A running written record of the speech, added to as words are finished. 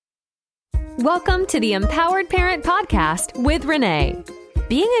Welcome to the Empowered Parent Podcast with Renee.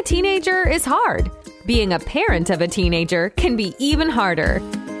 Being a teenager is hard. Being a parent of a teenager can be even harder.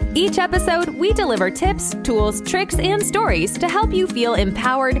 Each episode, we deliver tips, tools, tricks, and stories to help you feel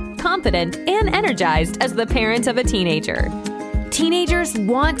empowered, confident, and energized as the parent of a teenager. Teenagers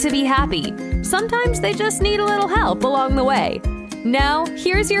want to be happy. Sometimes they just need a little help along the way. Now,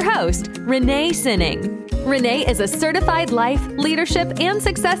 here's your host, Renee Sinning. Renee is a certified life, leadership, and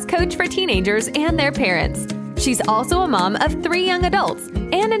success coach for teenagers and their parents. She's also a mom of 3 young adults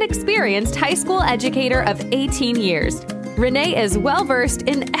and an experienced high school educator of 18 years. Renee is well-versed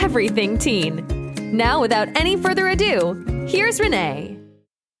in everything teen. Now, without any further ado, here's Renee.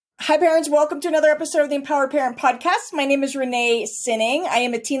 Hi, parents. Welcome to another episode of the Empowered Parent Podcast. My name is Renee Sinning. I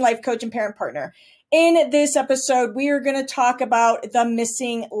am a teen life coach and parent partner. In this episode, we are going to talk about the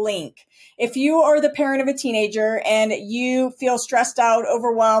missing link. If you are the parent of a teenager and you feel stressed out,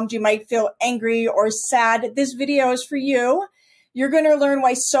 overwhelmed, you might feel angry or sad, this video is for you. You're going to learn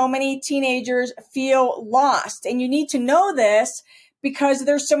why so many teenagers feel lost. And you need to know this because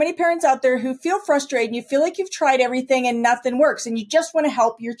there's so many parents out there who feel frustrated and you feel like you've tried everything and nothing works and you just want to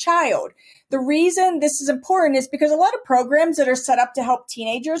help your child. The reason this is important is because a lot of programs that are set up to help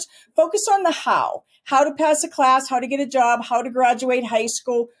teenagers focus on the how to pass a class, how to get a job, how to graduate high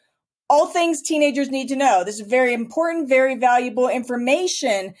school, all things teenagers need to know. This is very important, very valuable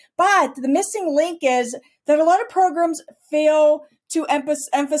information. But the missing link is that a lot of programs fail to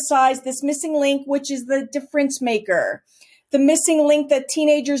emphasize this missing link, which is the difference maker. The missing link that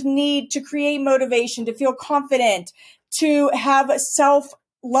teenagers need to create motivation, to feel confident, to have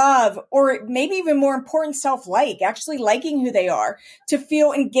self-love, or maybe even more important, self-like, actually liking who they are, to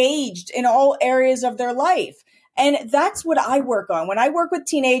feel engaged in all areas of their life. And that's what I work on. When I work with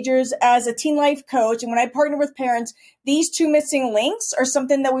teenagers as a teen life coach and when I partner with parents, these 2 missing links are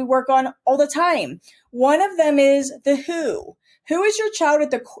something that we work on all the time. One of them is the who. Who is your child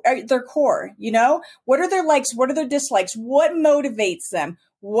at their core? You know, what are their likes? What are their dislikes? What motivates them?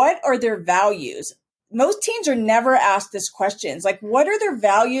 What are their values? Most teens are never asked this questions. Like, what are their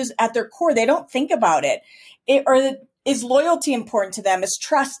values at their core? They don't think about it. Is loyalty important to them? Is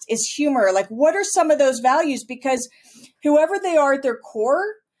trust? Is humor? Like, what are some of those values? Because whoever they are at their core,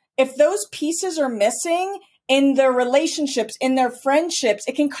 if those pieces are missing in their relationships, in their friendships,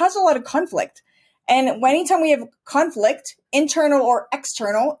 it can cause a lot of conflict. And anytime we have conflict, internal or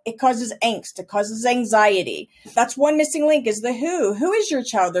external, it causes angst. It causes anxiety. That's one missing link is the who. Who is your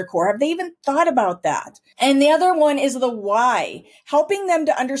child, their core? Have they even thought about that? And the other one is the why, helping them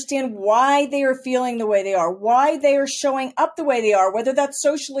to understand why they are feeling the way they are, why they are showing up the way they are, whether that's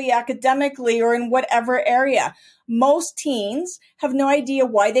socially, academically, or in whatever area. Most teens have no idea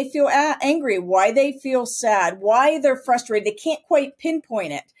why they feel angry, why they feel sad, why they're frustrated. They can't quite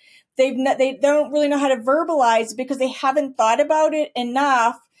pinpoint it. They don't really know how to verbalize because they haven't thought about it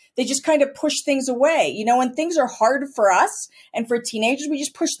enough. They just kind of push things away. You know, when things are hard for us and for teenagers, we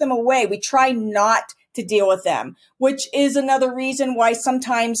just push them away. We try not to deal with them, which is another reason why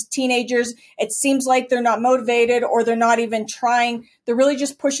sometimes teenagers, it seems like they're not motivated or they're not even trying. They're really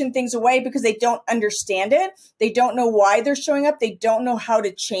just pushing things away because they don't understand it. They don't know why they're showing up. They don't know how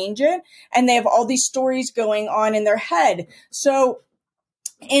to change it. And they have all these stories going on in their head. So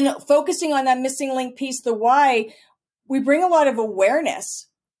in focusing on that missing link piece, the why, we bring a lot of awareness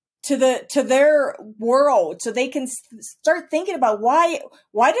to their world so they can start thinking about why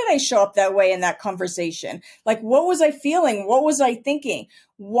did I show up that way in that conversation? Like, what was I feeling? What was I thinking?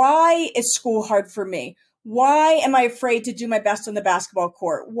 Why is school hard for me? Why am I afraid to do my best on the basketball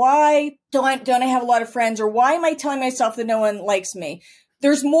court? Why don't I have a lot of friends? Or why am I telling myself that no one likes me?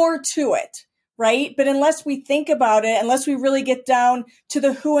 There's more to it. Right? But unless we think about it, unless we really get down to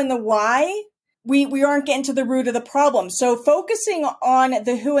the who and the why, we aren't getting to the root of the problem. So focusing on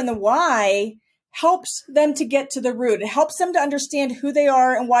the who and the why helps them to get to the root. It helps them to understand who they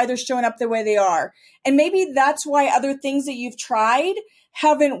are and why they're showing up the way they are. And maybe that's why other things that you've tried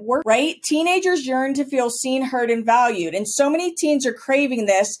haven't worked, right? Teenagers yearn to feel seen, heard, and valued. And so many teens are craving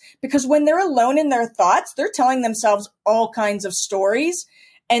this because when they're alone in their thoughts, they're telling themselves all kinds of stories.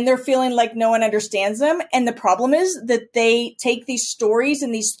 And they're feeling like no one understands them. And the problem is that they take these stories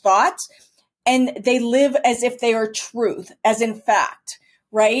and these thoughts and they live as if they are truth, as in fact,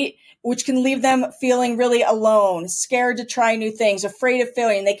 right? Which can leave them feeling really alone, scared to try new things, afraid of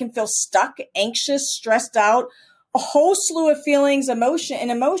failure. And they can feel stuck, anxious, stressed out, a whole slew of feelings,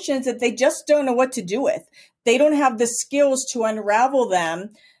 emotions that they just don't know what to do with. They don't have the skills to unravel them.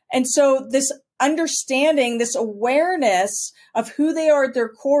 And so this understanding, this awareness of who they are at their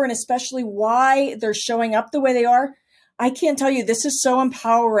core, and especially why they're showing up the way they are, I can't tell you, this is so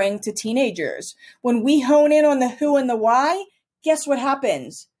empowering to teenagers. When we hone in on the who and the why, guess what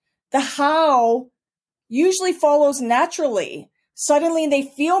happens? The how usually follows naturally. Suddenly they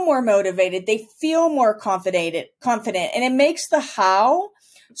feel more motivated. They feel more confident, and it makes the how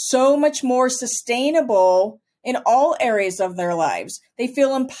so much more sustainable in all areas of their lives. They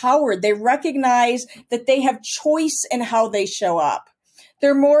feel empowered. They recognize that they have choice in how they show up.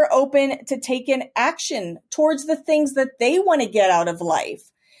 They're more open to taking action towards the things that they want to get out of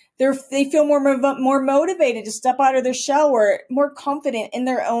life. They feel more motivated to step out of their shell, or more confident in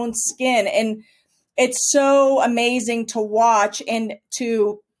their own skin. And it's so amazing to watch and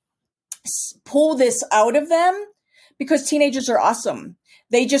to pull this out of them, because teenagers are awesome.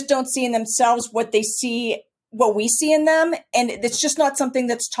 They just don't see in themselves what we see in them. And it's just not something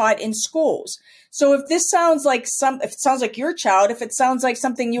that's taught in schools. So if this sounds like if it sounds like your child, if it sounds like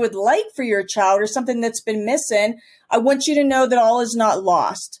something you would like for your child or something that's been missing, I want you to know that all is not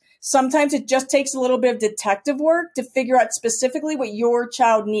lost. Sometimes it just takes a little bit of detective work to figure out specifically what your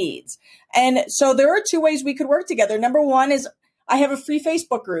child needs. And so there are 2 ways we could work together. Number one is I have a free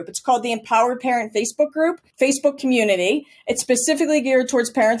Facebook group. It's called the Empowered Parent Facebook group, Facebook community. It's specifically geared towards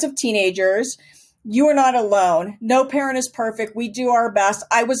parents of teenagers. You are not alone. No parent is perfect. We do our best.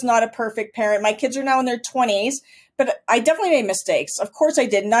 I was not a perfect parent. My kids are now in their 20s, but I definitely made mistakes. Of course I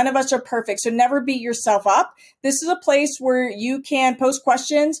did. None of us are perfect. So never beat yourself up. This is a place where you can post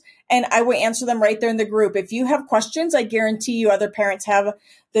questions and I will answer them right there in the group. If you have questions, I guarantee you other parents have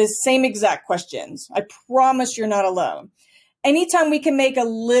the same exact questions. I promise you're not alone. Anytime we can make a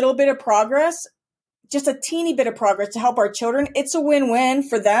little bit of progress, just a teeny bit of progress to help our children, it's a win-win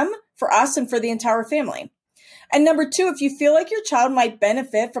for them, for us, and for the entire family. And number 2, if you feel like your child might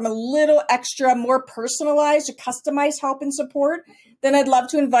benefit from a little extra, more personalized or customized help and support, then I'd love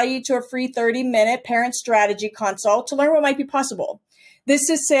to invite you to a free 30-minute parent strategy consult to learn what might be possible.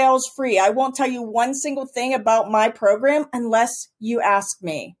 This is sales free. I won't tell you one single thing about my program unless you ask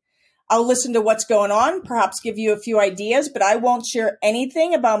me. I'll listen to what's going on, perhaps give you a few ideas, but I won't share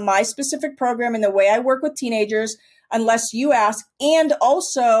anything about my specific program and the way I work with teenagers unless you ask, and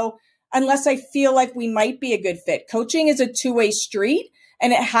also unless I feel like we might be a good fit. Coaching is a 2-way street,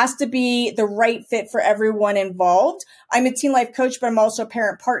 and it has to be the right fit for everyone involved. I'm a teen life coach, but I'm also a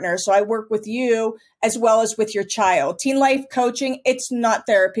parent partner. So I work with you as well as with your child. Teen life coaching, it's not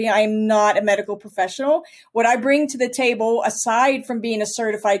therapy. I am not a medical professional. What I bring to the table, aside from being a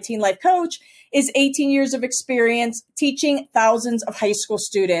certified teen life coach, is 18 years of experience teaching thousands of high school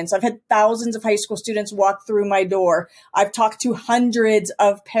students. I've had thousands of high school students walk through my door. I've talked to hundreds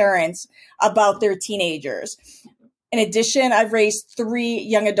of parents about their teenagers. In addition, I've raised 3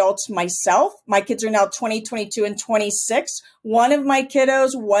 young adults myself. My kids are now 20, 22, and 26. One of my kiddos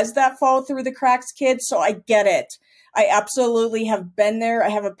was that fall through the cracks kid, so I get it. I absolutely have been there. I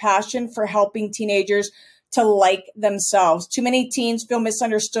have a passion for helping teenagers to like themselves. Too many teens feel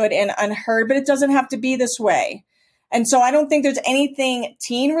misunderstood and unheard, but it doesn't have to be this way. And so I don't think there's anything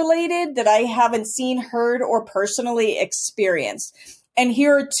teen related that I haven't seen, heard, or personally experienced. And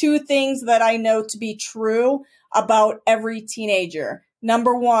here are 2 things that I know to be true about every teenager.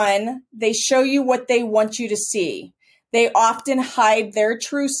 Number 1, they show you what they want you to see. They often hide their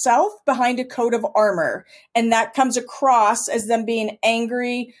true self behind a coat of armor, and that comes across as them being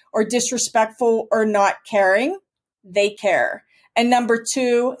angry or disrespectful or not caring. They care. And number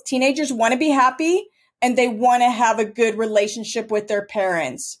 2, teenagers want to be happy and they want to have a good relationship with their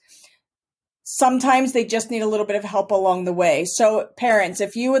parents. Sometimes they just need a little bit of help along the way. So parents,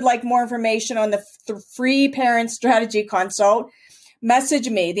 if you would like more information on the free parent strategy consult, message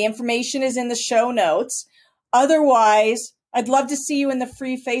me. The information is in the show notes. Otherwise, I'd love to see you in the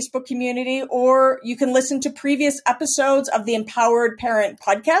free Facebook community, or you can listen to previous episodes of the Empowered Parent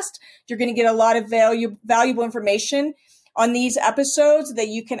podcast. You're going to get a lot of valuable information on these episodes that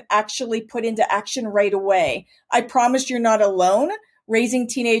you can actually put into action right away. I promise you're not alone. Raising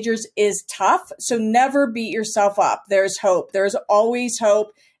teenagers is tough, so never beat yourself up. There's hope. There's always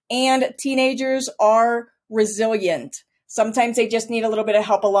hope, and teenagers are resilient. Sometimes they just need a little bit of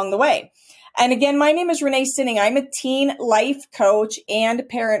help along the way. And again, my name is Renee Sinning. I'm a teen life coach and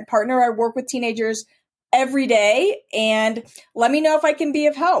parent partner. I work with teenagers every day, and let me know if I can be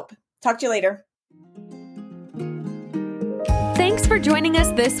of help. Talk to you later. Thanks for joining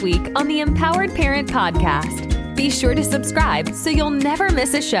us this week on the Empowered Parent Podcast. Be sure to subscribe so you'll never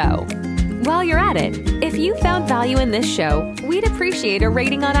miss a show. While you're at it, if you found value in this show, we'd appreciate a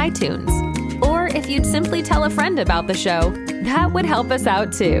rating on iTunes. Or if you'd simply tell a friend about the show, that would help us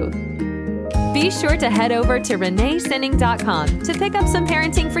out too. Be sure to head over to reneesinning.com to pick up some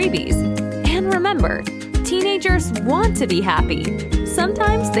parenting freebies. And remember, Teenagers want to be happy.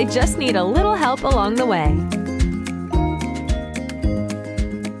 Sometimes they just need a little help along the way.